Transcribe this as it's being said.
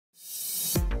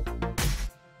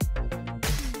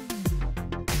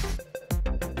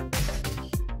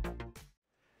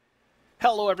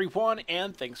Hello everyone,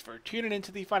 and thanks for tuning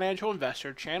into the Financial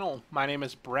Investor channel. My name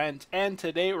is Brent, and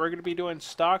today we're going to be doing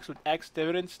stocks with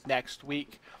ex-dividends next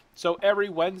week. So every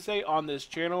Wednesday on this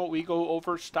channel, we go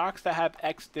over stocks that have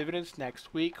ex-dividends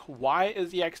next week. Why is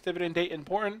the ex-dividend date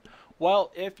important?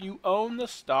 Well, if you own the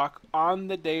stock on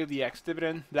the day of the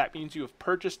ex-dividend, that means you have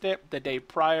purchased it the day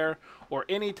prior or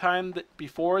any time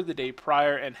before the day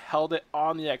prior and held it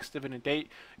on the ex-dividend date,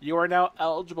 you are now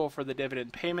eligible for the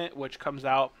dividend payment, which comes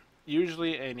out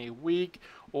usually in a week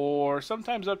or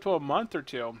sometimes up to a month or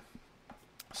two.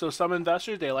 So some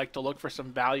investors, they like to look for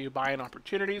some value buying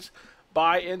opportunities,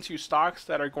 buy into stocks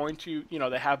that are going to,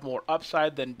 they have more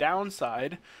upside than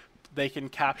downside. They can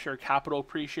capture capital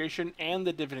appreciation and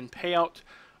the dividend payout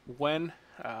when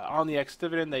on the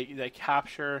ex-dividend, they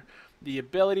capture the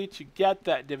ability to get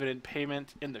that dividend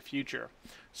payment in the future.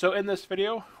 So in this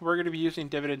video, we're going to be using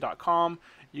Dividend.com,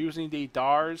 using the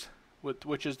DARS,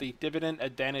 which is the Dividend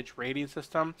Advantage Rating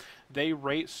System. They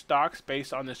rate stocks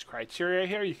based on this criteria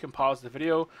here. You can pause the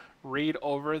video, read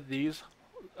over these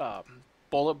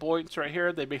bullet points right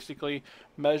here. They basically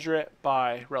measure it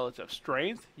by relative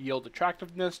strength, yield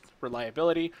attractiveness,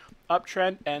 reliability,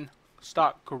 uptrend, and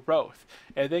stock growth.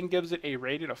 It then gives it a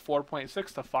rating of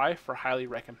 4.6 to 5 for highly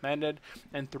recommended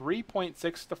and 3.6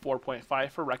 to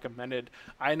 4.5 for recommended.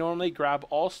 I normally grab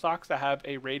all stocks that have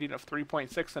a rating of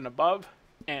 3.6 and above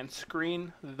and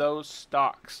screen those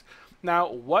stocks.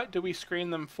 Now, what do we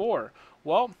screen them for?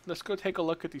 Well, let's go take a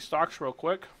look at these stocks real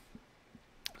quick.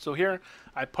 So here,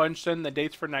 I punched in the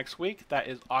dates for next week. That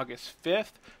is August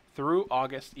 5th through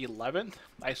August 11th.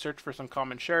 I searched for some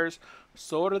common shares,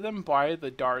 sorted them by the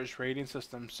DARS rating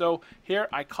system. So here,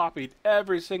 I copied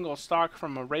every single stock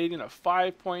from a rating of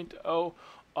 5.0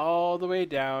 all the way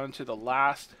down to the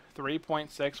last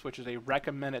 3.6, which is a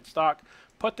recommended stock,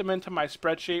 put them into my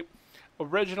spreadsheet.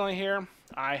 Originally here,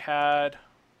 I had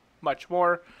much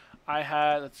more.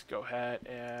 Let's go ahead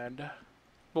and,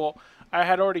 well, I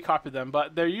had already copied them,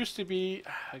 but there used to be,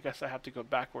 I guess I have to go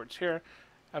backwards here.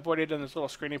 I've already done this little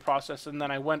screening process, and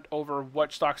then I went over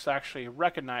what stocks I actually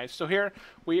recognized. So here,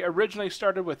 we originally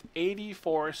started with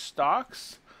 84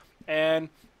 stocks, and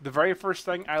the very first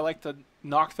thing I like to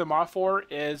knock them off for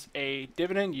is a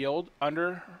dividend yield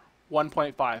under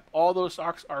 1.5. All those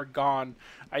stocks are gone.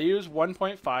 I use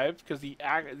 1.5 because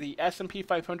the S&P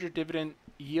 500 dividend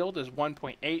yield is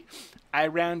 1.8. I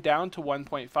round down to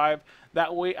 1.5.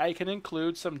 That way I can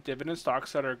include some dividend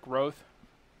stocks that are growth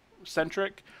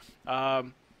centric,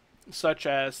 such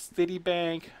as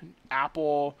Citibank,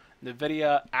 Apple,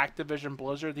 Nvidia, Activision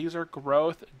Blizzard. These are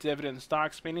growth dividend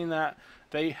stocks, meaning that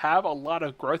they have a lot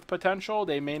of growth potential.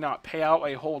 They may not pay out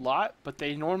a whole lot, but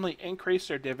they normally increase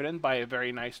their dividend by a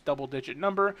very nice double-digit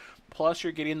number. Plus,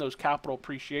 you're getting those capital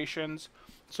appreciations.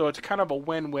 So it's kind of a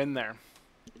win-win there.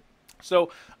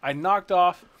 So I knocked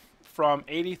off from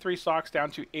 83 stocks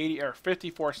down to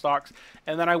 54 stocks,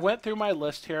 and then I went through my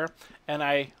list here,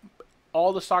 and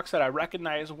all the stocks that I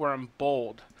recognized were in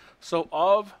bold. So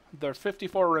of the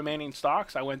 54 remaining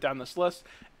stocks, I went down this list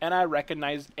and I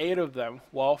recognized 8 of them.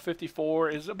 Well, 54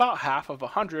 is about half of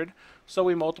 100, so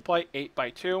we multiply 8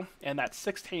 by 2, and that's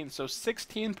 16. So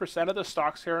 16% of the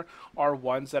stocks here are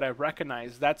ones that I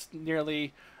recognize. That's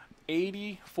nearly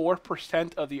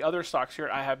 84% of the other stocks here.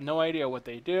 I have no idea what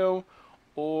they do,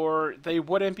 or they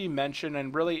wouldn't be mentioned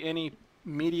in really any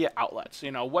media outlets.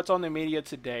 What's on the media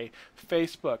today?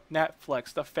 Facebook,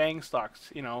 Netflix, the FANG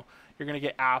stocks. You're going to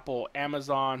get Apple,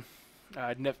 Amazon,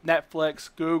 Netflix,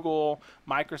 Google,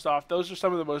 Microsoft. Those are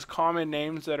some of the most common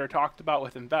names that are talked about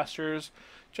with investors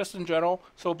just in general.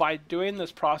 So by doing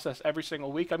this process every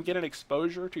single week, I'm getting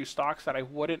exposure to stocks that I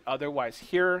wouldn't otherwise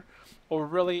hear or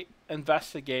really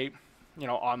investigate,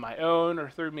 on my own or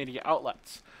through media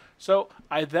outlets. So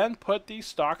I then put these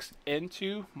stocks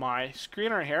into my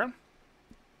screener here,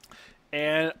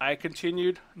 and I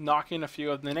continued knocking a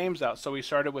few of the names out. So we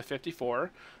started with 54.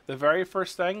 The very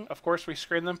first thing, of course, we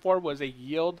screened them for was a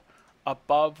yield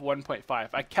above 1.5.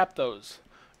 I kept those.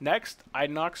 Next, I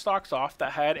knocked stocks off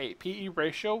that had a PE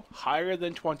ratio higher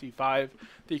than 25.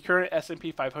 The current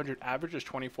S&P 500 average is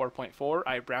 24.4.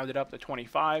 I rounded up to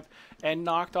 25 and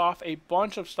knocked off a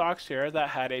bunch of stocks here that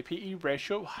had a PE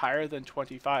ratio higher than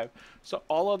 25. So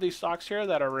all of these stocks here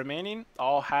that are remaining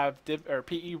all have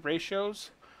PE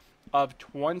ratios of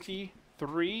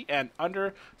 23 and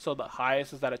under. So the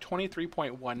highest is at a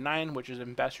 23.19, which is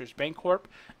Investors Bancorp,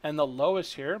 and the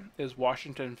lowest here is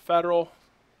Washington Federal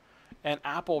and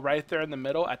Apple right there in the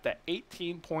middle at the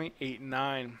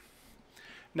 18.89.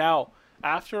 Now,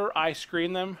 after I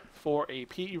screened them for a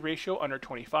PE ratio under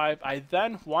 25, I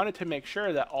then wanted to make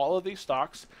sure that all of these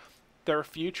stocks their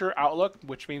future outlook,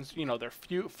 which means, you know, their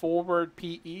forward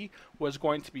PE was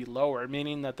going to be lower,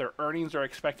 meaning that their earnings are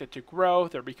expected to grow,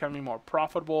 they're becoming more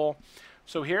profitable.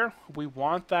 So here we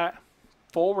want that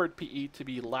forward PE to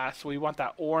be less. So we want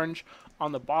that orange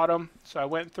on the bottom. So I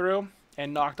went through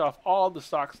and knocked off all the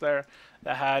stocks there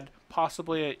that had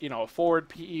possibly a forward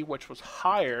PE which was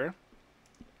higher,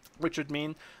 which would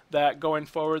mean that going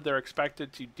forward they're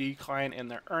expected to decline in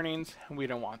their earnings, and we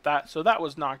don't want that. So that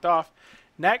was knocked off.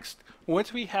 Next,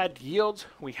 once we had yields,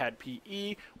 we had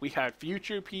PE, we had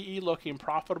future PE looking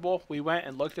profitable, we went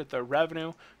and looked at the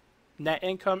revenue, net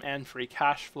income, and free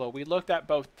cash flow. We looked at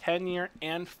both 10-year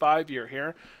and 5-year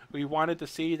here. We wanted to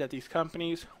see that these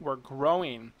companies were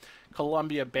growing.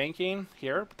 Columbia Banking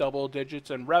here, double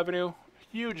digits in revenue,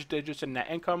 huge digits in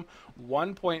net income,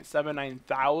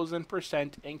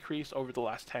 1.79,000% increase over the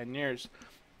last 10 years.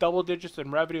 Double digits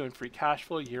in revenue and free cash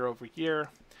flow year over year.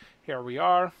 Here we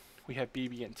are. We have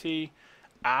BB&T,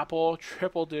 Apple,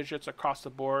 triple digits across the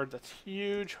board. That's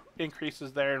huge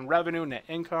increases there in revenue, net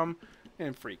income,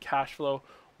 and free cash flow.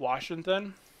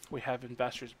 Washington, we have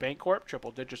Investors Bancorp,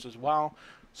 triple digits as well.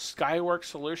 Skyworks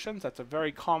Solutions, that's a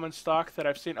very common stock that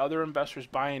I've seen other investors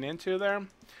buying into there.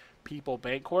 People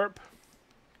Bancorp,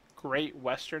 Great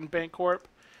Western Bancorp,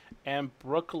 and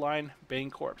Brookline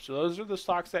Bancorp. So those are the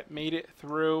stocks that made it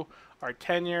through our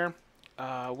 10-year.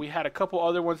 We had a couple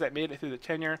other ones that made it through the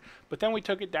 10-year, but then we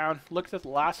took it down, looked at the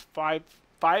last five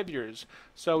years.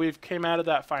 So we've came out of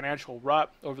that financial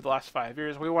rut over the last 5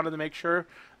 years. We wanted to make sure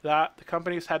that the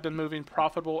companies had been moving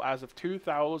profitable as of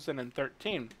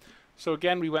 2013. So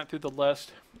again, we went through the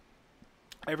list,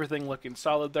 everything looking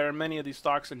solid there. Many of these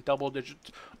stocks in double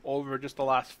digits over just the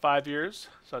last 5 years.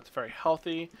 So it's very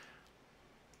healthy.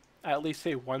 At least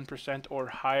say 1% or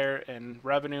higher in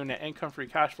revenue, net income, free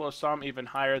cash flow, some even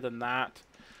higher than that.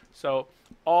 So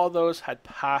all those had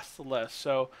passed the list.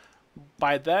 So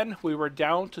by then we were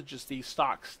down to just these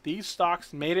stocks. These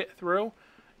stocks made it through.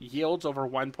 Yields over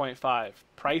 1.5,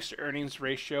 price to earnings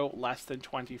ratio less than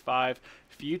 25,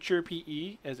 future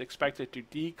PE is expected to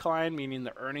decline, meaning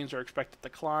the earnings are expected to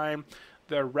climb.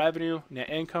 Their revenue,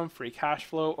 net income, free cash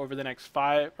flow over the next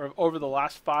over the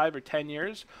last 5 or 10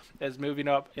 years is moving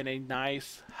up in a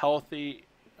nice, healthy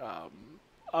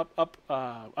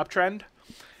uptrend,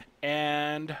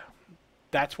 and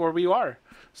that's where we are.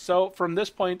 So from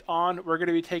this point on, we're going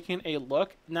to be taking a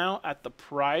look now at the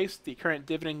price, the current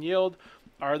dividend yield.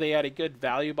 Are they at a good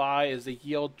value buy? Is the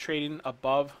yield trading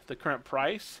above the current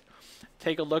price?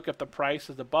 Take a look if the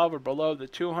price is above or below the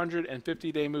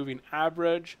 250-day moving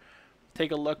average.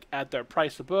 Take a look at their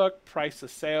price to book, price to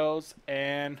sales,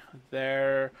 and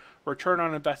their return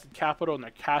on invested capital and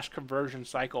their cash conversion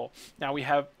cycle. Now we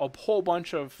have a whole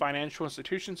bunch of financial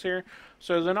institutions here,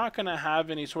 so they're not going to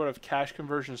have any sort of cash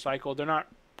conversion cycle. They're not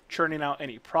churning out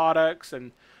any products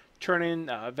and turning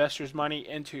investors' money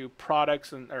into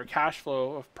products or cash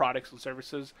flow of products and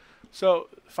services. So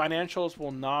financials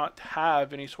will not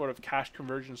have any sort of cash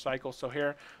conversion cycle. So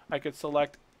here I could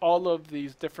select all of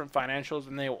these different financials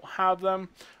and they will have them.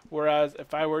 Whereas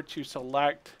if I were to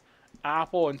select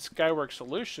Apple and Skyworks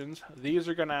Solutions, these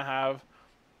are going to have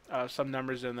some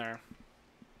numbers in there.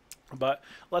 But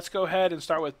let's go ahead and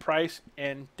start with price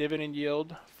and dividend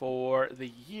yield for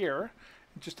the year.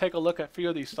 Just take a look at a few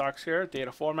of these stocks here.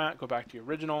 Data format, go back to the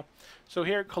original. So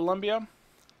here, Columbia,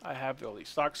 I have all these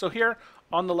stocks. So here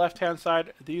on the left-hand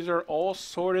side, these are all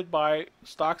sorted by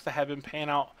stocks that have been paying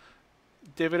out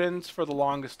dividends for the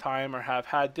longest time or have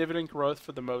had dividend growth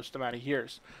for the most amount of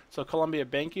years. So Columbia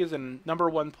Banking is in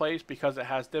 #1 place because it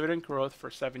has dividend growth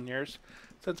for 7 years.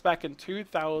 Since back in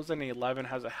 2011,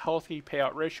 has a healthy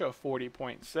payout ratio of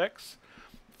 40.6.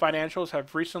 Financials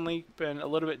have recently been a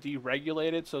little bit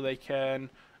deregulated, so they can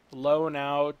loan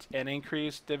out and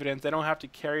increase dividends. They don't have to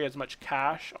carry as much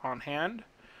cash on hand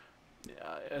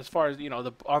as far as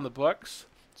on the books,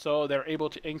 so they're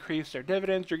able to increase their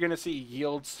dividends. You're going to see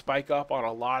yields spike up on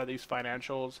a lot of these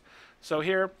financials. So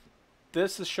here,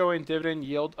 this is showing dividend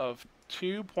yield of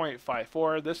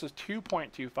 2.54. This is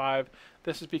 2.25.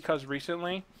 This is because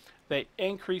recently they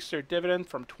increased their dividend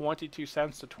from 22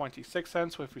 cents to 26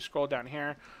 cents. So if we scroll down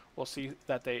here, we'll see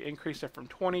that they increased it from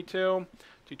 22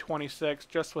 to 26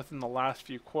 just within the last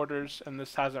few quarters, and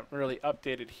this hasn't really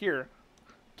updated here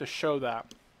to show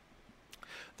that.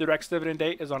 The next dividend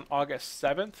date is on August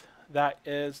 7th. That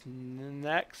is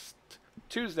next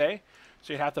Tuesday.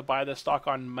 So you'd have to buy the stock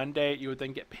on Monday. You would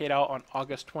then get paid out on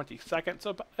August 22nd.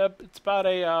 So it's about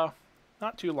a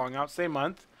not too long out, same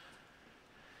month.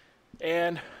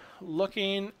 And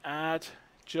looking at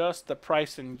just the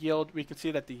price and yield, we can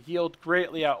see that the yield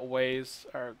greatly outweighs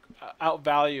or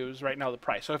outvalues right now the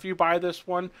price. So if you buy this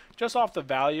one just off the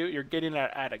value, you're getting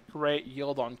it at a great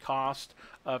yield on cost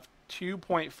of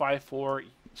 2.54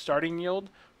 starting yield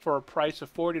for a price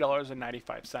of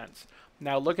 $40.95.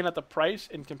 Now looking at the price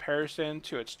in comparison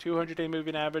to its 200-day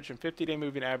moving average and 50-day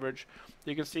moving average,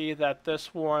 you can see that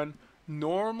this one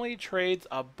normally trades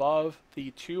above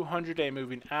the 200-day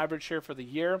moving average here for the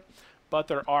year, but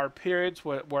there are periods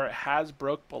where it has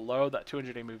broke below that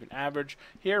 200-day moving average.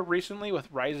 Here recently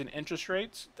with rising interest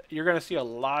rates, you're going to see a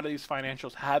lot of these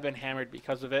financials have been hammered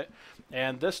because of it.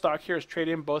 And this stock here is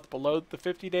trading both below the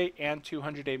 50-day and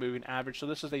 200-day moving average. So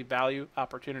this is a value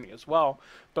opportunity as well,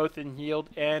 both in yield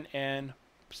and in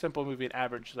simple moving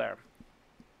average there.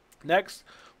 Next,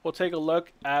 we'll take a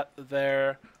look at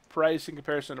their price in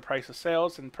comparison to price of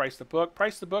sales and price to book.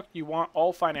 Price to book, you want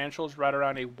all financials right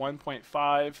around a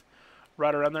 1.5,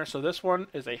 right around there. So this one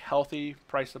is a healthy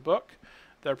price to book.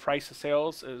 Their price of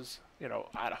sales is, you know,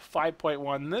 at a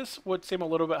 5.1. This would seem a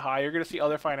little bit high. You're going to see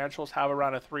other financials have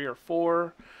around a 3 or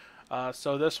 4.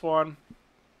 So this one,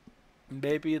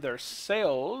 maybe their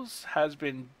sales has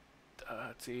been,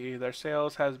 let's see, their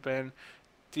sales has been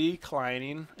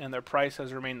declining and their price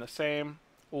has remained the same,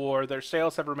 or their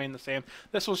sales have remained the same.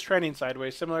 This was trending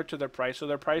sideways, similar to their price. So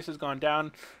their price has gone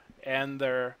down and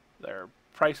their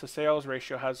price to sales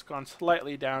ratio has gone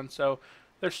slightly down. So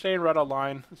they're staying right on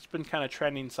line. It's been kind of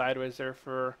trending sideways there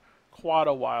for quite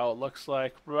a while. It looks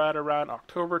like right around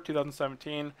October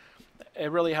 2017.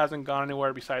 It really hasn't gone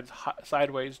anywhere besides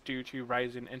sideways due to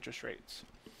rising interest rates.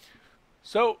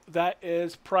 So that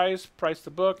is price to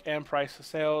book, and price to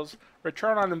sales.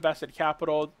 Return on invested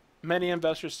capital. Many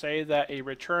investors say that a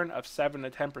return of 7 to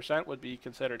 10% would be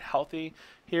considered healthy.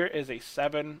 Here is a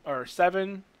 7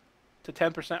 to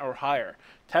 10% or higher.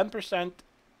 10%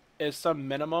 is some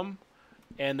minimum,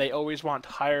 and they always want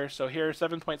higher. So here,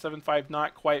 7.75,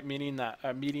 not quite meeting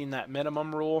that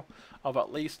minimum rule of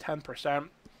at least 10%.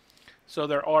 So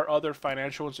there are other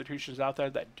financial institutions out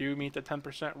there that do meet the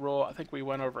 10% rule. I think we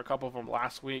went over a couple of them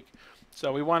last week.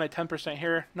 So we wanted 10%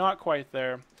 here, not quite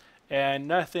there. And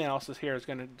nothing else is here is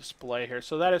going to display here.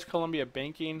 So that is Columbia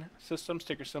Banking System,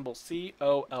 ticker symbol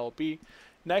COLB.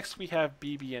 Next we have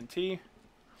BB&T.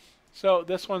 So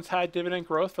this one's had dividend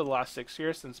growth for the last 6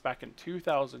 years since back in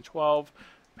 2012.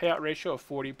 Payout ratio of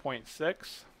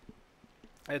 40.6.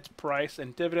 Its price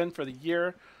and dividend for the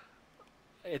year,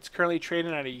 it's currently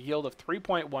trading at a yield of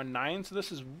 3.19. So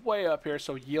this is way up here.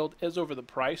 So yield is over the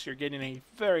price. You're getting a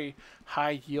very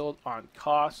high yield on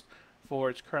cost for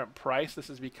its current price. This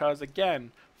is because,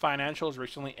 again, financials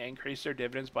recently increased their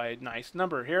dividends by a nice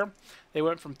number here. They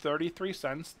went from 33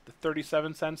 cents to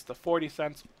 37 cents to 40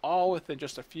 cents, all within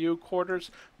just a few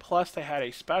quarters. Plus, they had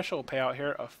a special payout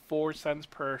here of 4 cents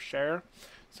per share.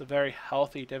 It's a very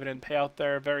healthy dividend payout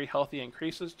there. Very healthy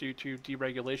increases due to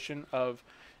deregulation of,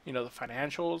 you know, the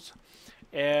financials,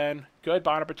 and good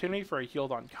bond opportunity for a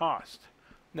yield on cost.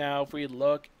 Now, if we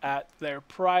look at their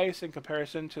price in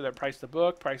comparison to their price to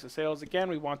book, price to sales, again,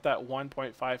 we want that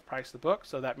 1.5 price to book,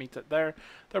 so that meets it there.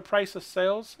 Their price of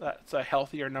sales, that's a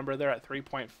healthier number there at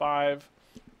 3.5.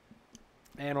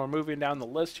 And we're moving down the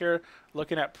list here,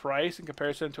 looking at price in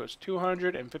comparison to its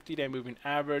 250-day moving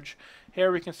average.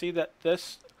 Here we can see that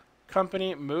this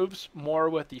company moves more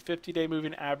with the 50-day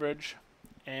moving average,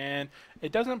 and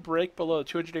it doesn't break below the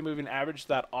 200-day moving average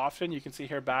that often. You can see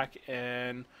here back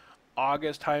in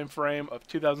August time frame of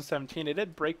 2017, it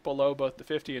did break below both the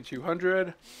 50 and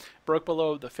 200, broke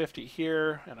below the 50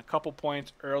 here and a couple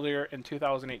points earlier in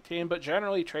 2018, but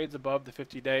generally trades above the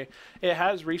 50-day. It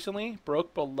has recently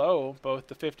broke below both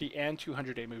the 50 and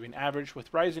 200-day moving average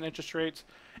with rising interest rates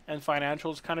and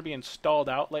financials kind of being stalled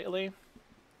out lately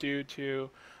due to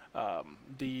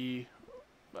the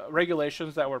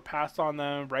regulations that were passed on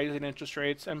them, rising interest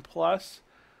rates, and plus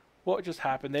what just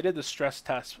happened, they did the stress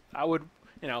test. I would,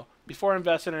 you know, before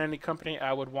investing in any company,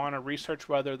 I would want to research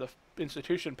whether the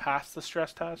institution passed the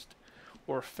stress test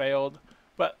or failed.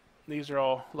 But these are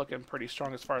all looking pretty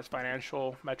strong as far as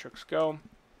financial metrics go.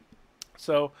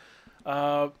 So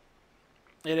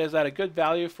it is at a good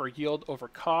value for yield over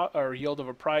cost or yield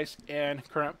over price, and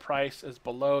current price is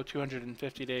below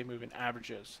 250-day moving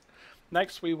averages.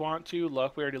 Next, we want to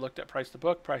look. We already looked at price to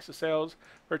book, price to sales,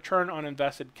 return on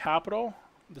invested capital.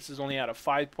 This is only at a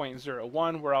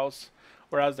 5.01,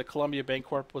 whereas the Columbia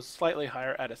Bancorp was slightly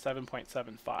higher at a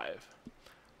 7.75.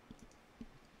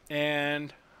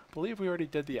 And I believe we already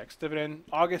did the ex-dividend.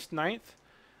 August 9th,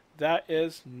 that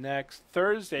is next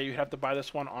Thursday. You have to buy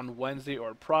this one on Wednesday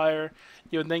or prior.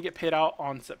 You would then get paid out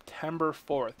on September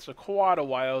 4th. So quite a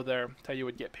while there until you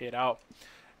would get paid out.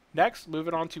 Next,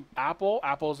 moving on to Apple.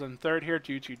 Apple's in third here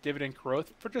due to dividend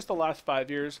growth for just the last 5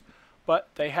 years, but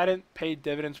they hadn't paid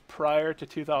dividends prior to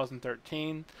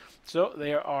 2013. So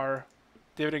they are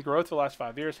dividend growth for the last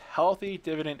 5 years, healthy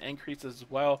dividend increases as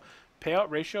well. Payout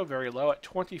ratio very low at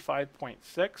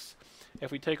 25.6. If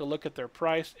we take a look at their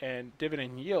price and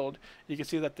dividend yield, you can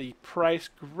see that the price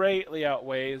greatly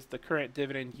outweighs the current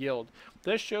dividend yield.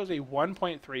 This shows a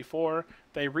 1.34.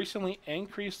 They recently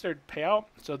increased their payout,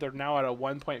 so they're now at a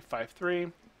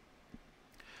 1.53.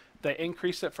 They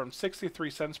increased it from 63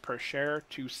 cents per share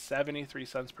to 73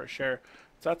 cents per share.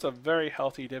 So that's a very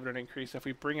healthy dividend increase. If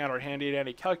we bring out our handy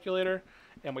dandy calculator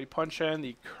and we punch in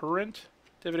the current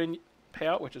dividend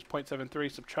payout, which is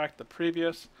 0.73, subtract the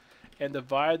previous, and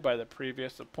divide by the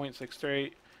previous of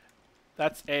 0.63,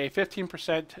 that's a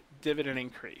 15% dividend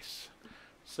increase.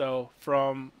 So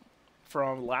from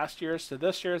last year's to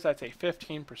this year's, that's a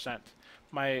 15%.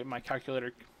 My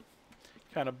calculator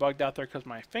kind of bugged out there because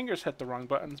my fingers hit the wrong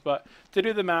buttons, but to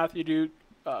do the math, you do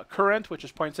current, which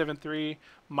is 0.73,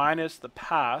 minus the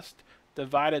past,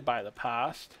 divided by the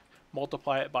past,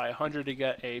 multiply it by 100 to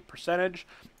get a percentage,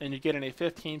 and you get a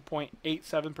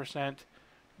 15.87%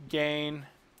 gain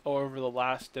over the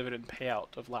last dividend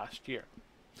payout of last year.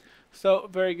 So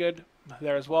very good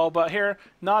there as well. But here,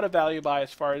 not a value buy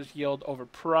as far as yield over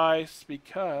price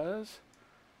because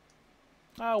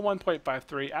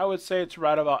 1.53. I would say it's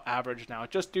right about average now,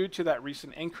 just due to that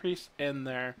recent increase in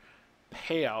their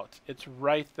payout. It's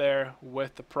right there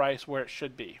with the price where it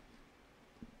should be.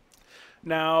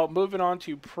 Now, moving on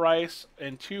to price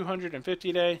in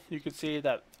 250-day, you can see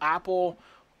that Apple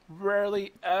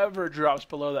rarely ever drops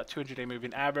below that 200-day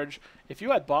moving average. If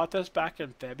you had bought this back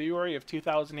in February of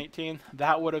 2018,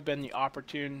 that would have been the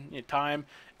opportune time.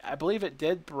 I believe it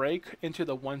did break into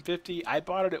the 150. I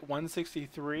bought it at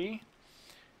 163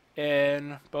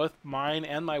 in both mine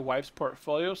and my wife's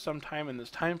portfolio sometime in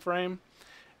this time frame.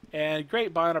 And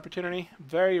great buying opportunity.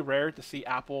 Very rare to see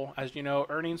Apple. As you know,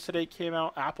 earnings today came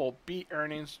out. Apple beat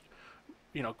earnings,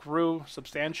 grew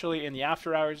substantially in the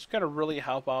after hours. It's going to really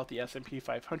help out the S&P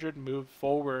 500 move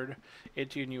forward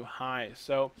into new highs.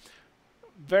 So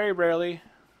very rarely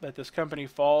that this company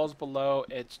falls below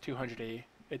its 200-day.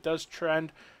 It does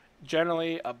trend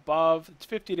generally above its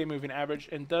 50-day moving average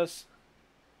and does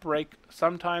break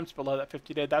sometimes below that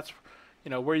 50-day. That's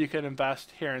where you can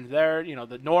invest here and there,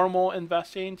 the normal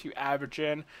investing to average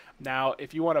in. Now,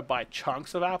 if you want to buy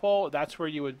chunks of Apple, that's where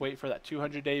you would wait for that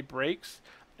 200-day breaks,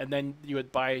 and then you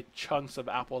would buy chunks of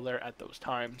Apple there at those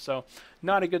times. So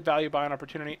not a good value buying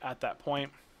opportunity at that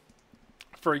point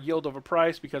for yield over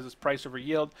price because it's price over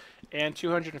yield, and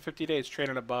 250 days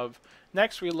trading above.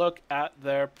 Next, we look at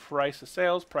their price to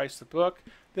sales, price to book.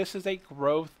 This is a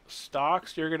growth stock,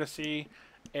 so you're going to see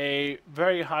a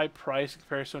very high price in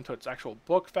comparison to its actual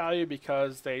book value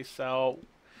because they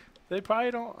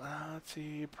probably don't, let's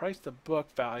see, price to book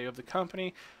value of the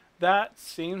company. That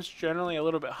seems generally a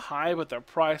little bit high, but their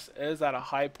price is at a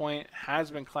high point, has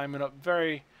been climbing up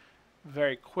very,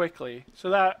 very quickly. So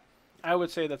that, I would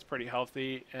say that's pretty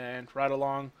healthy and right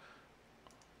along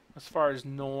as far as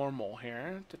normal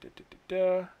here.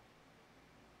 So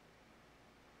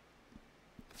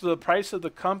the price of the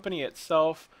company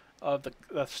itself, of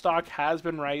the stock, has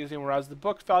been rising, whereas the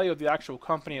book value of the actual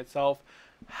company itself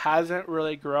hasn't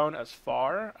really grown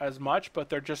as much, but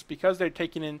they're just, because they're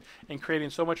taking in and creating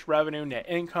so much revenue, net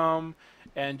income,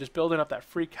 and just building up that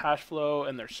free cash flow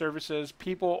and their services,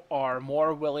 people are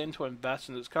more willing to invest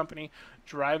in this company,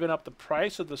 driving up the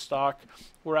price of the stock,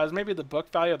 whereas maybe the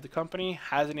book value of the company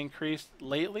hasn't increased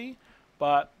lately,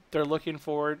 but they're looking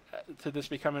forward to this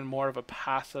becoming more of a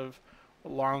passive,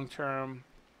 long-term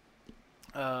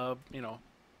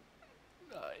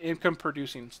income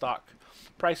producing stock.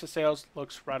 Price of sales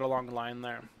looks right along the line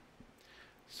there.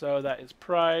 So that is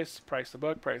price to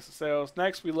book, price to sales.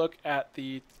 Next, we look at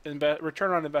the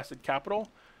return on invested capital.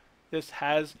 This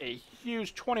has a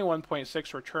huge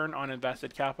 21.6 return on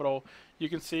invested capital. You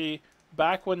can see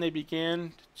back when they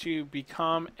began to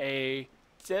become a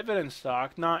dividend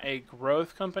stock, not a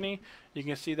growth company, you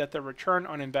can see that the return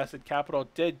on invested capital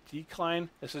did decline.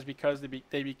 This is because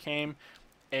they became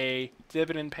a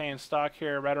dividend paying stock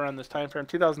here right around this time frame.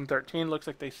 2013 looks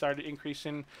like they started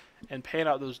increasing and paying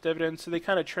out those dividends. So they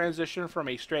kind of transitioned from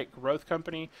a straight growth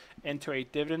company into a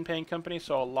dividend paying company.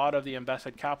 So a lot of the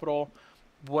invested capital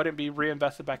wouldn't be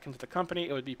reinvested back into the company.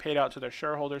 It would be paid out to their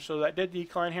shareholders. So that did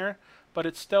decline here, but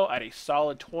it's still at a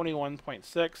solid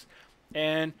 21.6.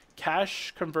 And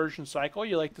cash conversion cycle,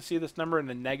 you like to see this number in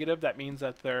the negative. That means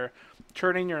that they're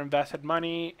turning your invested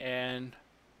money and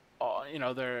all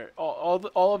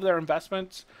of their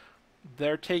investments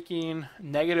they're taking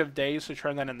negative days to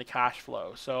turn that into cash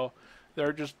flow. So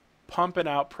they're just pumping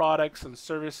out products and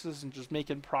services and just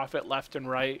making profit left and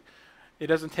right. It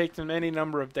doesn't take them any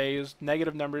number of days.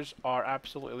 Negative numbers are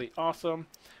absolutely awesome.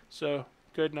 So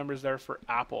good numbers there for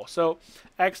Apple. So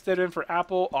ex-dividend for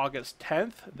Apple, August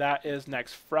 10th. That is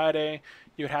next Friday.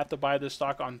 You would have to buy this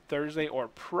stock on Thursday or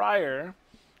prior.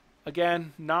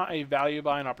 Again, not a value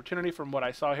buying opportunity from what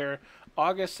I saw here.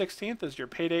 August 16th is your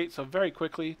pay date, so very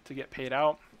quickly to get paid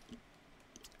out.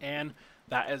 And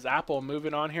that is Apple.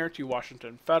 Moving on here to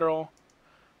Washington Federal.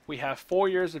 We have 4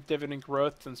 years of dividend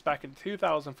growth since back in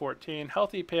 2014.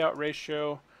 Healthy payout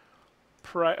ratio.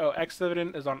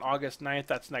 Ex-dividend is on August 9th.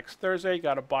 That's next Thursday.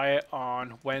 Got to buy it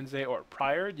on Wednesday or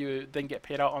prior. You then get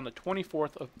paid out on the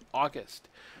 24th of August.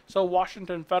 So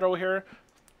Washington Federal here.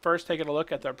 First, taking a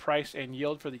look at their price and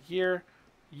yield for the year.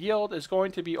 Yield is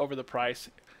going to be over the price.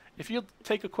 If you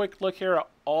take a quick look here at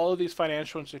all of these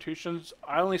financial institutions,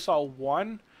 I only saw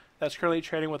one that's currently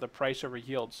trading with a price over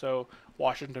yield. So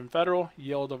Washington Federal,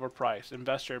 yield over price.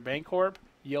 Investor Bancorp,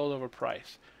 yield over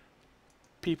price.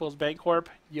 People's Bancorp,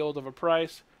 yield over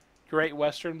price. Great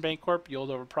Western Bancorp, yield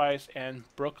over price. And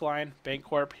Brookline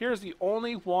Bancorp. Here's the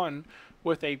only one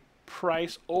with a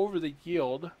price over the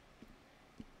yield.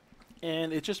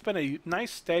 And it's just been a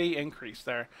nice steady increase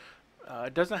there.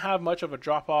 It doesn't have much of a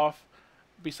drop off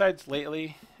besides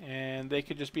lately, and they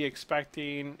could just be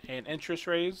expecting an interest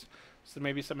raise. So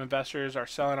maybe some investors are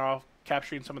selling off,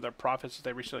 capturing some of their profits that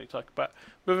they recently took. But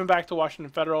moving back to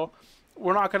Washington Federal,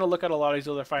 we're not going to look at a lot of these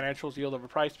other financials yield over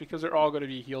price because they're all going to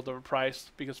be yield over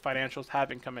price because financials have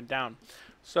been coming down.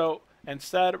 So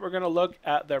instead, we're going to look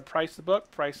at their price to book,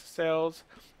 price to sales,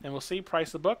 and we'll see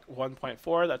price to book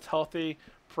 1.4. That's healthy.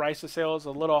 Price to sales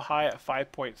a little high at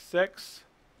 5.6.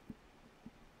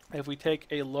 If we take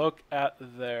a look at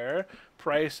their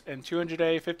price in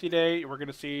 200-day, 50-day, we're going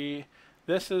to see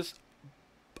this is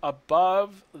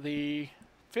above the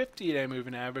 50-day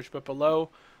moving average, but below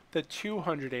the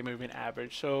 200-day moving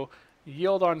average. So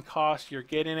yield on cost, you're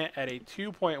getting it at a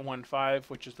 2.15,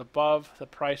 which is above the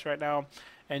price right now.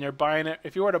 And you're buying it,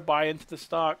 if you were to buy into the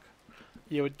stock,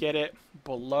 you would get it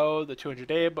below the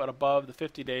 200-day, but above the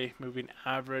 50-day moving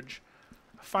average.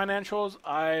 Financials,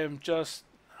 I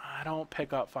don't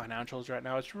pick up financials right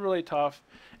now. It's really tough.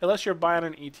 Unless you're buying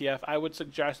an ETF, I would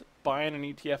suggest buying an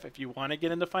ETF if you want to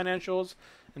get into financials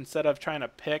instead of trying to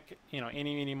pick,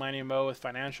 any, meeny, miny, mo with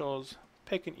financials.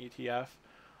 Pick an ETF.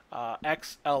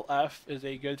 XLF is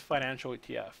a good financial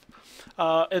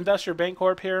ETF. Investor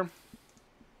Bancorp here.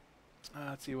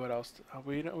 Let's see what else.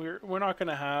 We're not going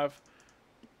to have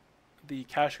the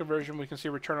cash conversion. We can see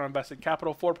return on invested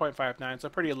capital 4.59, so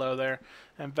pretty low there.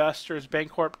 Investors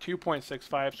Bancorp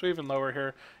 2.65, so even lower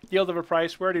here. Yield over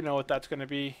price, we already know what that's going to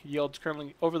be. Yield's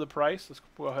currently over the price. Let's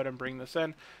go ahead and bring this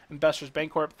in. Investors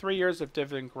Bancorp, 3 years of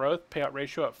dividend growth, payout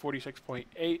ratio at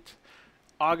 46.8.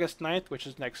 August 9th, which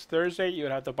is next Thursday, you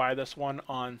would have to buy this one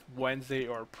on Wednesday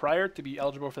or prior to be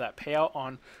eligible for that payout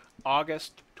on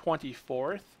August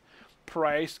 24th.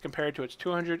 Price compared to its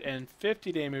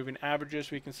 250-day moving averages,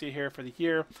 we can see here for the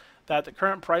year that the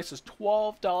current price is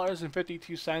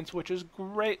 $12.52, which is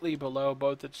greatly below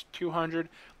both its 200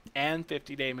 and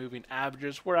 50-day moving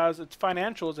averages. Whereas its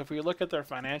financials, if we look at their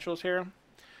financials here,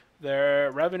 their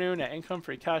revenue, net income,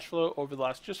 free cash flow over the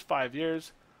last just 5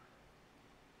 years,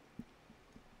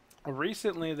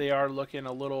 recently they are looking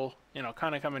a little,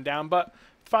 kind of coming down, but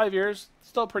 5 years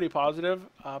still pretty positive.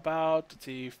 About, let's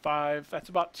see, that's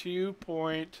about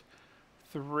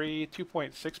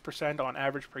 2.6% on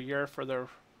average per year for their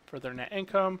net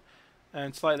income,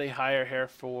 and slightly higher here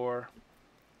for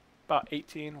about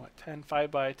 18, 10,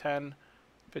 5 by 10,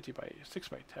 50 by 6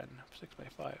 by 10, 6 by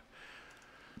 5.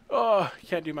 Oh,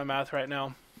 can't do my math right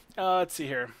now. Let's see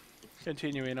here.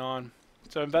 Continuing on.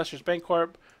 So Investors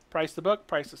Bancorp, price to book,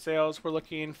 price to sales, we're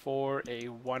looking for a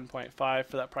 1.5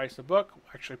 for that price to book.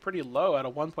 Actually pretty low at a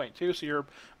 1.2, so you're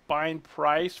buying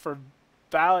price for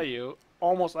value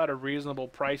almost at a reasonable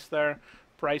price there.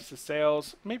 Price to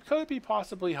sales, maybe could be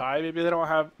possibly high. Maybe they don't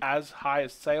have as high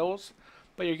as sales,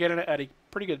 but you're getting it at a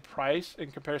pretty good price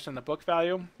in comparison to book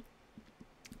value.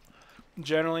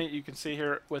 Generally, you can see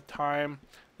here with time,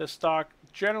 the stock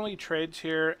generally trades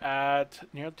here at,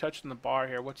 touching the bar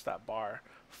here. What's that bar?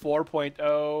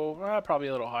 4.0, probably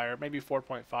a little higher, maybe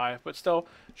 4.5, but still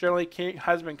generally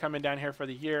has been coming down here for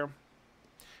the year.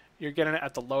 You're getting it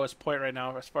at the lowest point right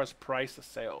now as far as price to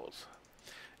sales.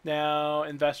 Now,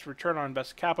 return on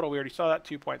invested capital, we already saw that,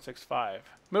 2.65.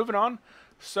 Moving on.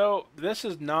 So this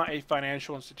is not a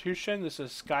financial institution. This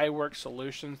is Skyworks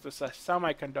Solutions. This is a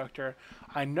semiconductor.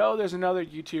 I know there's another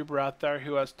YouTuber out there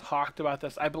who has talked about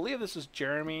this. I believe this is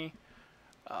Jeremy.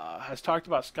 has talked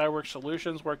about Skyworks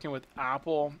Solutions working with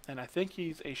Apple, and I think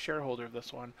he's a shareholder of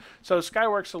this one. So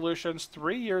Skyworks Solutions,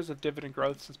 3 years of dividend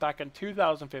growth since back in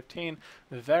 2015,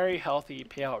 very healthy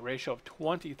payout ratio of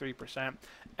 23%.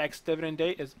 Ex-dividend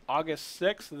date is August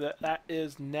 6th. That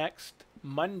is next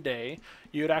Monday.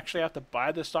 You would actually have to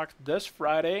buy the stock this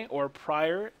Friday or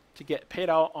prior to get paid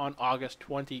out on August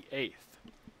 28th.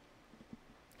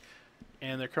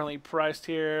 And they're currently priced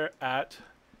here at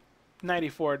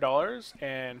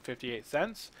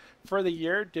 $94.58. For the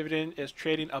year, dividend is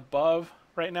trading above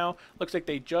right now. Looks like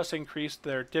they just increased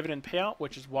their dividend payout,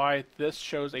 which is why this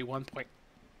shows a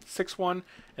 1.61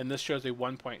 and this shows a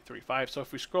 1.35. So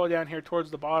if we scroll down here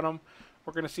towards the bottom,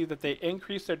 we're going to see that they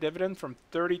increased their dividend from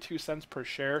 32 cents per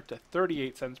share to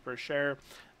 38 cents per share.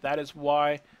 That is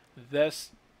why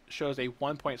this shows a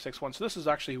 1.61. So this is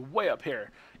actually way up here.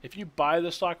 If you buy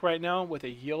the stock right now with a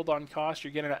yield on cost,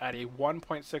 you're getting it at a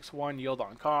 1.61 yield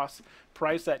on cost,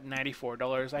 priced at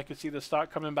 $94. I could see the stock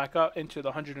coming back up into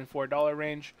the $104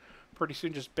 range pretty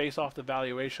soon, just based off the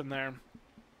valuation there.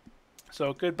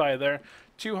 So good buy there.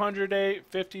 200-day,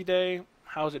 50-day,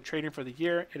 how is it trading for the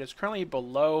year? It is currently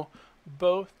below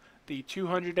both the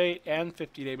 200-day and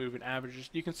 50-day moving averages.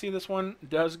 You can see this one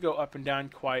does go up and down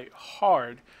quite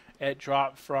hard. It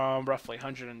dropped from roughly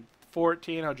 $114,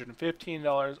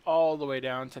 $115 all the way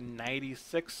down to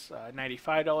 $96,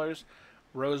 $95.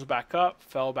 Rose back up,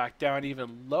 fell back down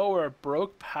even lower,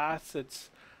 broke past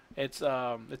its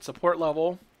support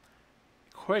level,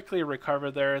 quickly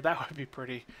recovered there. That would be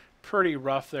pretty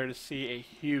rough there to see a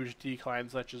huge decline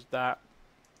such as that.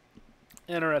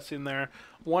 Interesting there.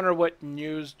 Wonder what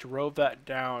news drove that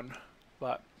down,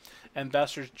 but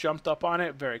investors jumped up on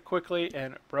it very quickly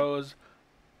and it rose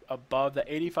above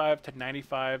the 85 to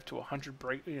 95 to 100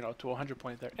 break, to 100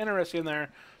 point there. Interesting there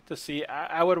to see.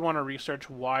 I would want to research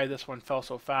why this one fell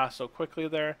so fast so quickly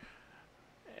there.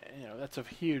 That's a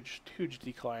huge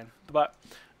decline. But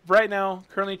right now,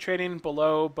 currently trading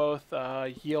below both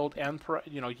yield and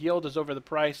yield is over the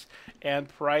price, and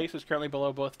price is currently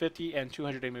below both 50 and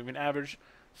 200-day moving average.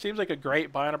 Seems like a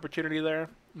great buying opportunity there.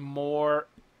 More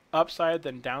upside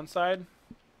than downside.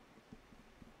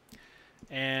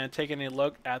 And taking a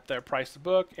look at their price to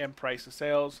book and price to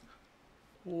sales.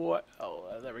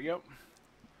 There we go.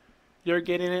 You're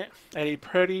getting it at a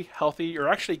pretty healthy. You're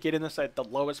actually getting this at the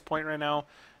lowest point right now.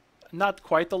 Not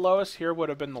quite the lowest. Here would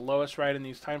have been the lowest right in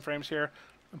these time frames here.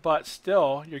 But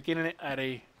still, you're getting it at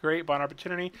a great buying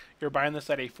opportunity. You're buying this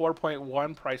at a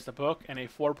 4.1 price to book and a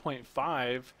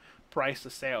 4.5 price to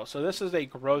sale. So this is a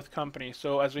growth company.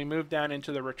 So as we move down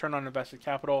into the return on invested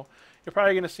capital, you're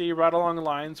probably going to see right along the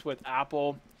lines with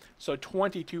Apple. So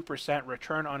 22%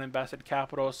 return on invested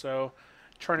capital. So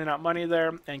churning out money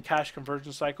there, and cash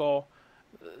conversion cycle,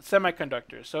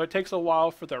 semiconductors. So it takes a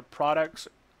while for their products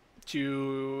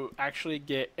to actually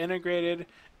get integrated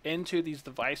into these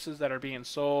devices that are being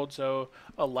sold. So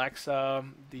Alexa,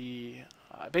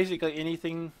 basically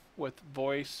anything with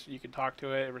voice, you can talk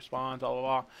to it, it responds, blah,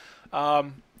 blah, blah.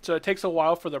 So it takes a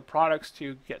while for the products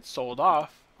to get sold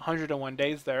off, 101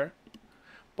 days there.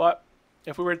 But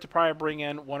if we were to probably bring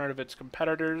in one of its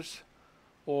competitors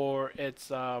or its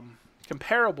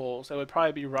comparables, it would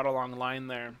probably be right along the line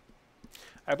there.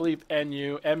 I believe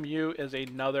MU is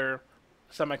another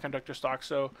semiconductor stock,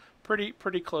 so pretty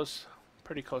close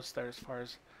there as far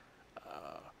as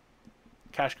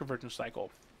cash conversion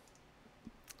cycle.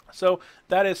 So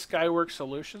that is Skyworks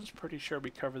Solutions. Pretty sure we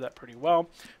covered that pretty well.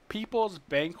 People's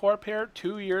Bancorp here,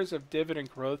 2 years of dividend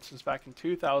growth since back in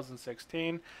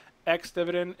 2016.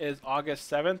 Ex-dividend is August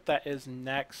 7th. That is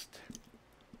next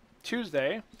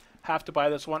Tuesday. Have to buy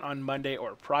this one on Monday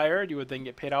or prior. You would then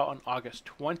get paid out on August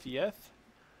 20th.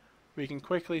 We can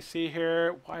quickly see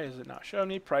here, why is it not showing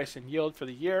me? Price and yield for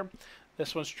the year.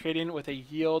 This one's trading with a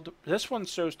yield. This one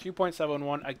shows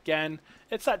 2.71. Again,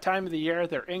 it's that time of the year.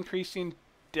 They're increasing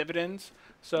dividends.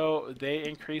 So they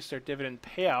increased their dividend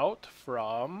payout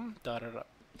from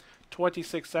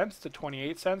 26 cents to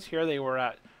 28 cents. Here they were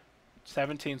at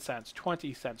 17 cents,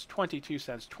 20 cents, 22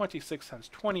 cents, 26 cents,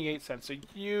 28 cents. So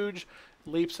huge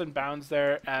leaps and bounds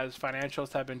there. As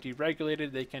financials have been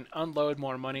deregulated, they can unload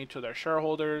more money to their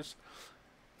shareholders.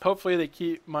 Hopefully they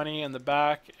keep money in the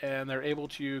back and they're able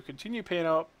to continue paying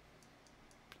out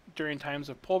during times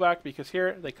of pullback, because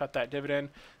here they cut that dividend.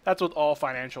 That's with all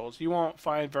financials. You won't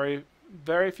find very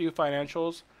few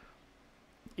financials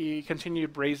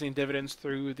continued raising dividends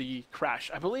through the crash.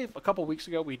 I believe a couple weeks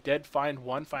ago we did find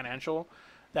one financial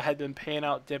that had been paying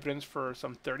out dividends for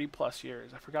some 30 plus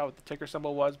years. I forgot what the ticker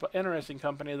symbol was, but interesting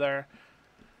company there.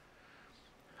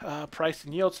 Price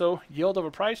and yield. So yield over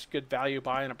price, good value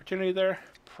buying opportunity there.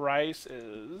 Price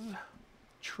is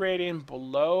trading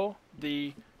below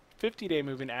the 50-day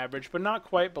moving average, but not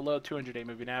quite below 200-day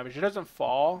moving average. It doesn't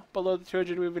fall below the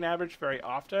 200-day moving average very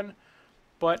often,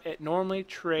 but it normally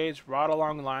trades right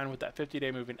along the line with that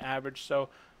 50-day moving average. So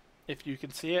if you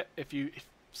can see it, if you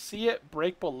see it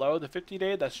break below the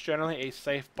 50-day, that's generally a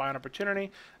safe buying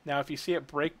opportunity. Now, if you see it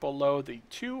break below the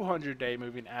 200-day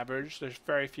moving average, there's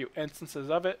very few instances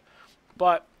of it,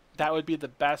 but that would be the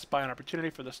best buying opportunity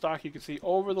for the stock. You can see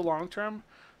over the long term,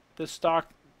 this stock,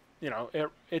 you know,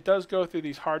 it does go through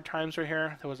these hard times right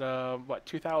here. There was a,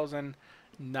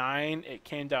 2009, it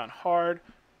came down hard.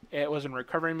 It was in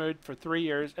recovery mode for 3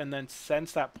 years, and then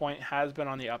since that point has been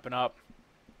on the up and up,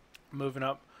 moving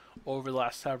up over the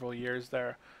last several years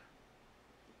there.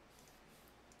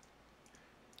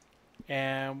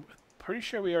 And pretty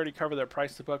sure we already covered their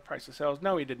price to book, price to sales.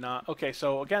 No, we did not. Okay,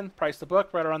 so again, price to book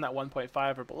right around that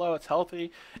 1.5 or below. It's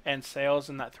healthy, and sales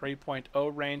in that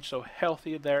 3.0 range, so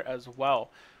healthy there as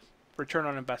well. Return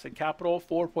on invested capital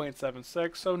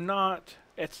 4.76. So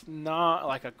it's not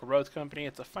like a growth company.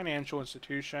 It's a financial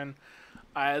institution.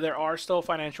 There are still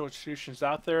financial institutions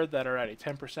out there that are at a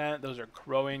 10%. Those are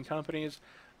growing companies.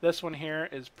 This one here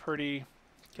is pretty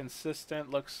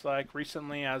consistent. Looks like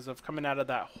recently, as of coming out of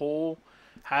that hole,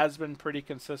 has been pretty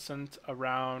consistent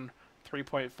around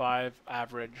 3.5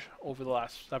 average over the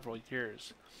last several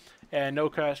years. And no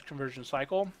cash conversion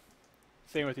cycle.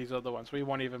 Same with these other ones. We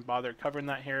won't even bother covering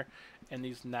that here in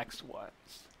these next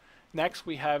ones. Next,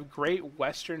 we have Great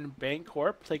Western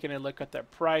Bancorp, taking a look at their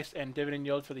price and dividend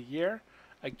yield for the year.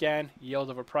 Again, yield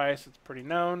over price, it's pretty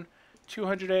known.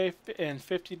 200-day and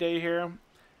 50-day here.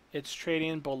 It's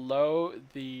trading below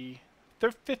the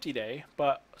 50-day,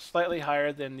 but slightly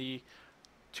higher than the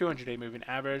 200-day moving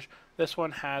average. This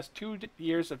one has 2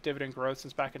 years of dividend growth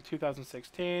since back in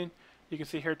 2016. You can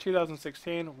see here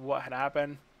 2016, what had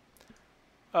happened.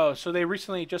 Oh, so they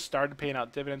recently just started paying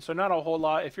out dividends, so not a whole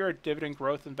lot. If you're a dividend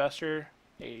growth investor,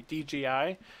 a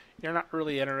DGI, you're not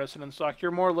really interested in the stock.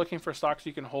 You're more looking for stocks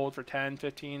you can hold for 10,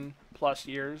 15 plus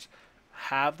years,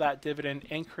 have that dividend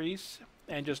increase,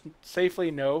 and just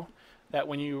safely know that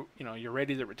when you're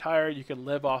ready to retire, you can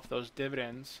live off those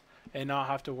dividends and not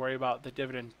have to worry about the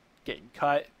dividend getting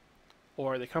cut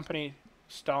or the company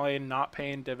stalling, not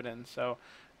paying dividends. So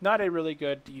not a really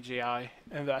good DGI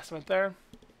investment there.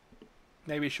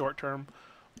 Maybe short term,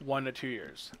 1 to 2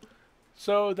 years.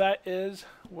 So that is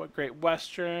what Great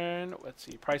Western. Let's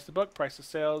see, price to book, price to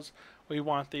sales. We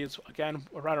want these again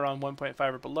right around 1.5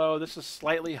 or below. This is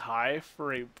slightly high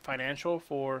for a financial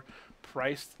for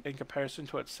price in comparison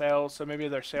to its sales. So maybe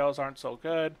their sales aren't so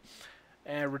good.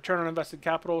 And return on invested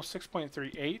capital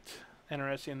 6.38.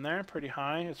 Interesting there, pretty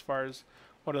high as far as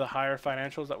one of the higher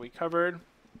financials that we covered.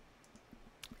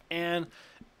 And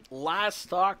last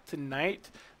stock tonight,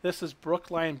 this is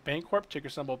Brookline Bancorp, ticker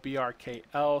symbol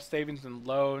BRKL, savings and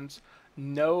loans,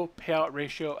 no payout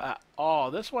ratio at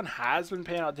all. This one has been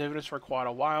paying out dividends for quite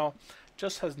a while,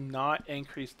 just has not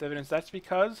increased dividends. That's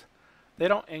because they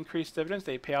don't increase dividends.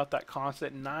 They pay out that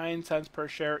constant 9 cents per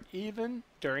share even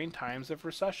during times of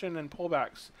recession and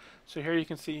pullbacks. So here you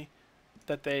can see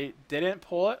that they didn't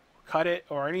pull it, cut it,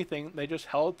 or anything. They just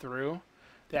held through.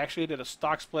 They actually did a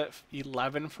stock split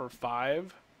 11 for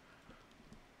 5.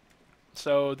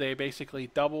 So they basically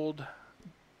doubled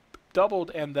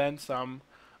and then some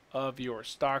of your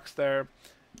stocks there,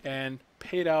 and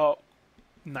paid out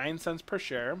 9 cents per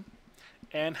share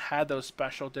and had those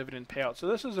special dividend payouts. So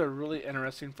this is a really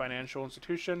interesting financial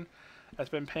institution that's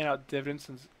been paying out dividends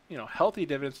since, healthy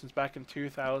dividends since back in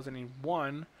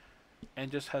 2001,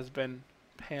 and just has been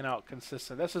paying out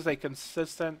consistent. This is a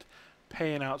consistent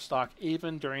paying out stock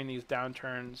even during these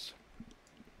downturns.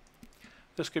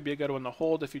 This could be a good one to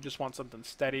hold if you just want something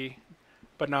steady,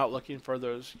 but not looking for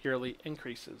those yearly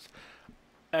increases.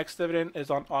 Ex-dividend is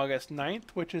on August 9th,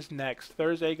 which is next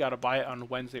Thursday. Got to buy it on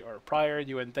Wednesday or prior.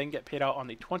 You would then get paid out on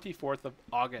the 24th of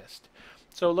August.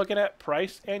 So looking at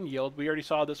price and yield, we already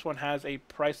saw this one has a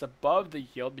price above the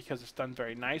yield because it's done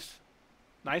very nice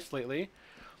lately.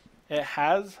 It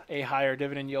has a higher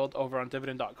dividend yield over on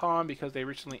dividend.com because they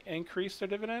recently increased their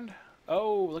dividend.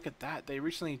 Oh, look at that. They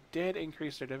recently did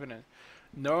increase their dividend.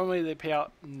 Normally they pay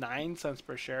out 9 cents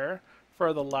per share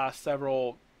for the last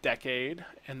several decade,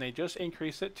 and they just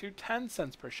increased it to 10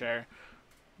 cents per share.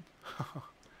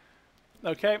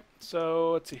 Okay,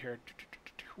 so let's see here.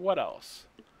 What else?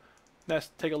 Let's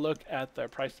take a look at their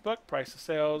price to book, price to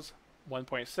sales,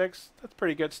 1.6. That's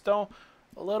pretty good still.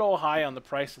 A little high on the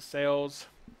price to sales.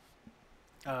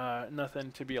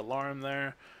 Nothing to be alarmed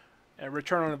there. And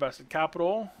return on invested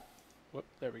capital. Whoop,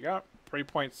 there we go.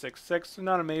 3.66,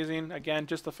 not amazing. Again,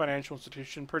 just a financial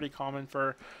institution, pretty common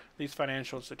for these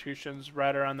financial institutions,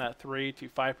 right around that 3 to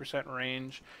 5%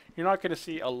 range. You're not going to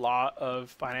see a lot of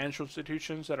financial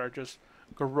institutions that are just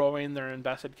growing their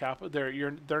invested capital.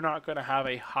 They're not going to have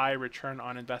a high return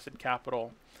on invested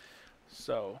capital.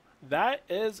 So that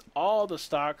is all the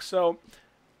stocks. So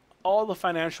all the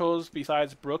financials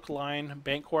besides Brookline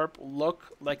Bancorp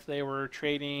look like they were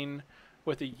trading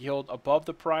with a yield above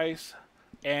the price,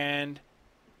 and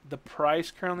the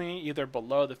price currently either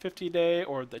below the 50-day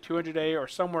or the 200-day or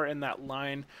somewhere in that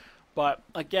line. But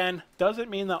again, doesn't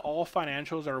mean that all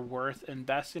financials are worth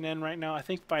investing in right now. I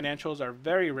think financials are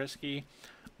very risky.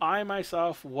 I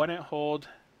myself wouldn't hold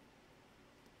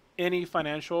any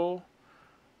financial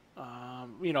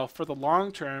for the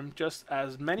long term, just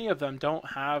as many of them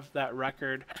don't have that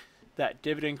record that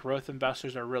dividend growth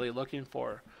investors are really looking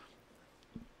for.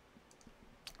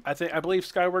 I believe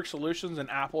Skyworks Solutions and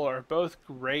Apple are both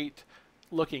great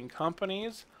looking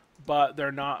companies, but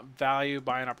they're not value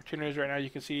buying opportunities right now. You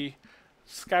can see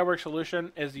Skyworks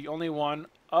Solution is the only one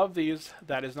of these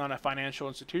that is not a financial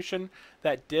institution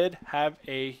that did have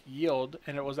a yield,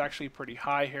 and it was actually pretty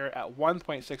high here at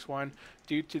 1.61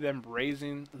 due to them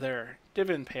raising their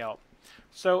dividend payout.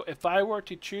 So if I were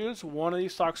to choose one of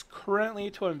these stocks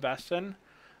currently to invest in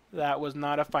that was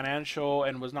not a financial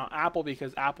and was not Apple,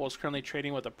 because Apple is currently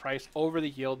trading with a price over the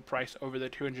yield price over the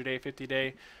 200-day,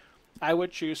 50-day, I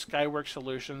would choose Skyworks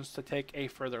Solutions to take a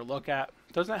further look at.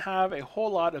 Doesn't have a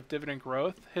whole lot of dividend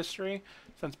growth history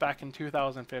since back in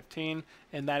 2015,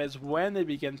 and that is when they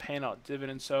begin paying out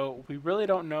dividends. So we really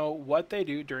don't know what they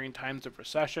do during times of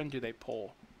recession. Do they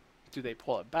pull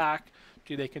it back?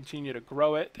 Do they continue to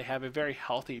grow it? They have a very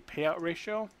healthy payout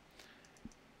ratio.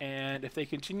 And if they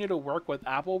continue to work with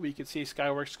Apple, we could see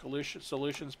Skyworks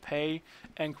Solutions pay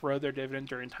and grow their dividend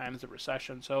during times of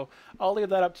recession. So I'll leave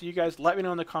that up to you guys. Let me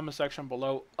know in the comment section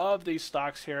below of these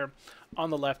stocks here. On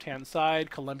the left-hand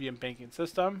side, Colombian Banking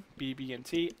System,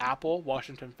 BB&T, Apple,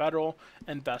 Washington Federal,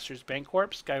 Investors Bancorp,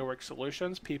 Skyworks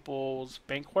Solutions, People's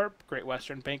Bancorp, Great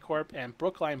Western Bancorp, and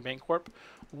Brookline Bancorp.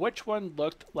 Which one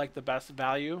looked like the best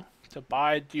value to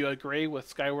buy? Do you agree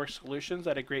with Skyworks Solutions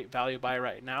at a great value buy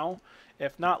right now?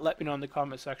 If not, let me know in the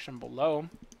comment section below.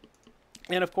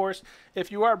 And of course,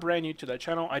 if you are brand new to the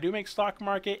channel, I do make stock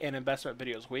market and investment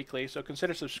videos weekly, so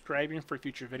consider subscribing for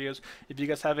future videos. If you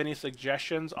guys have any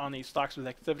suggestions on these stocks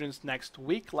with dividends next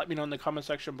week, let me know in the comment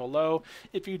section below.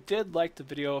 If you did like the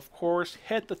video, of course,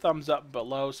 hit the thumbs up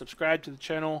below, subscribe to the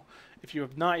channel. If you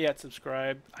have not yet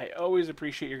subscribed, I always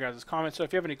appreciate your guys' comments. So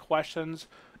if you have any questions,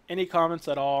 any comments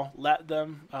at all,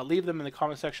 leave them in the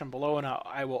comment section below, and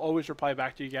I will always reply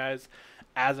back to you guys.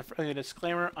 As a friendly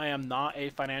disclaimer, I am not a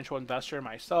financial investor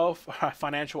myself, a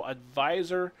financial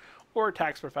advisor, or a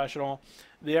tax professional.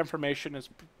 The information is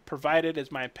provided as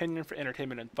my opinion for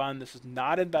entertainment and fun. This is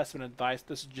not investment advice.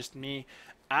 This is just me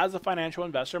as a financial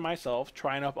investor myself,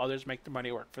 trying to help others make the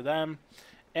money work for them.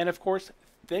 And of course,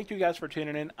 thank you guys for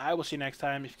tuning in. I will see you next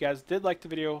time. If you guys did like the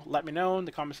video, let me know in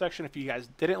the comment section. If you guys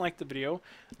didn't like the video,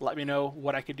 let me know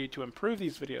what I could do to improve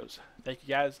these videos. Thank you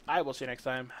guys. I will see you next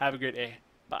time. Have a great day.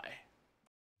 Bye.